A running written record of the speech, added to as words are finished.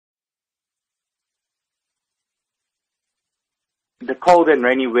The cold and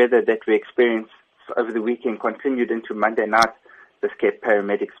rainy weather that we experienced over the weekend continued into Monday night. This kept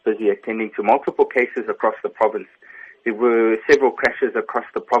paramedics busy attending to multiple cases across the province. There were several crashes across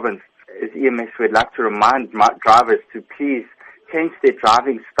the province. As EMS, we'd like to remind drivers to please change their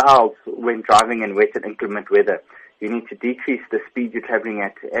driving styles when driving in wet and inclement weather. You need to decrease the speed you're traveling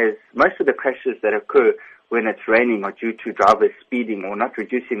at, as most of the crashes that occur when it's raining are due to drivers speeding or not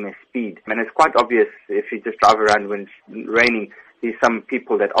reducing their speed. And it's quite obvious if you just drive around when it's raining, there's some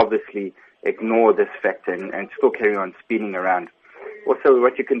people that obviously ignore this fact and still carry on speeding around. Also,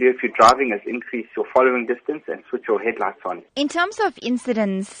 what you can do if you're driving is increase your following distance and switch your headlights on. In terms of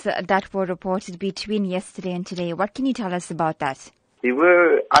incidents that were reported between yesterday and today, what can you tell us about that? There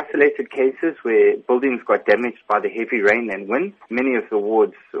were isolated cases where buildings got damaged by the heavy rain and wind. Many of the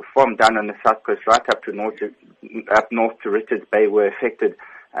wards from down on the south coast right up north to Richards Bay were affected,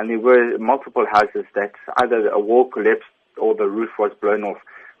 and there were multiple houses that either a wall collapsed or the roof was blown off.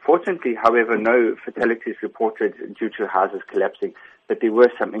 Fortunately, however, no fatalities reported due to houses collapsing, but there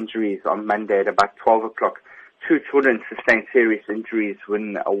were some injuries on Monday at about 12 o'clock. 2 children sustained serious injuries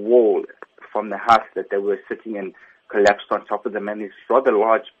when a wall from the house that they were sitting in collapsed on top of them, and these rather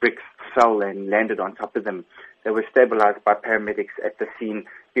large bricks fell and landed on top of them. They were stabilized by paramedics at the scene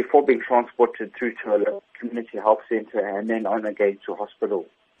before being transported through to a community health center and then on again to hospital.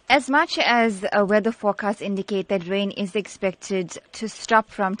 As much as weather forecasts indicate that rain is expected to stop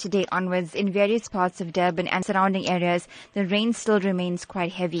from today onwards in various parts of Durban and surrounding areas, the rain still remains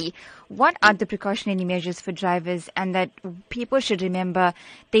quite heavy. What are the precautionary measures for drivers, and that people should remember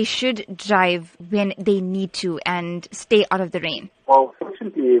they should drive when they need to and stay out of the rain? Well,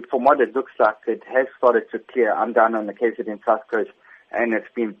 fortunately, from what it looks like, it has started to clear. I'm down on the KZN South Coast, and it's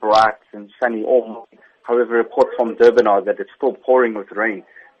been bright and sunny all morning. However, reports from Durban are that it's still pouring with rain.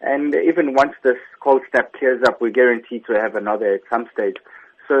 And even once this cold snap clears up, we're guaranteed to have another at some stage.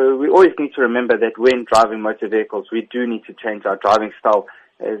 So we always need to remember that when driving motor vehicles, we do need to change our driving style.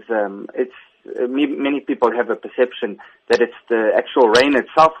 As many people have a perception that it's the actual rain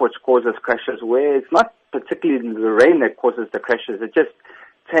itself which causes crashes, where it's not particularly the rain that causes the crashes. It just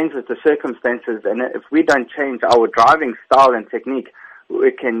changes the circumstances. And if we don't change our driving style and technique,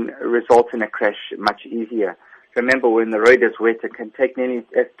 it can result in a crash much easier. Remember, when the road is wet, it can take nearly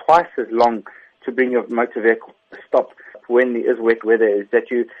twice as long to bring your motor vehicle to stop when there is wet weather. Is that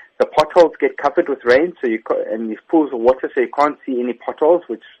the potholes get covered with rain, and these pools of water, so you can't see any potholes,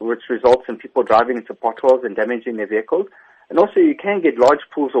 which results in people driving into potholes and damaging their vehicles. And also, you can get large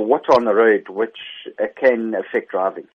pools of water on the road, which can affect driving.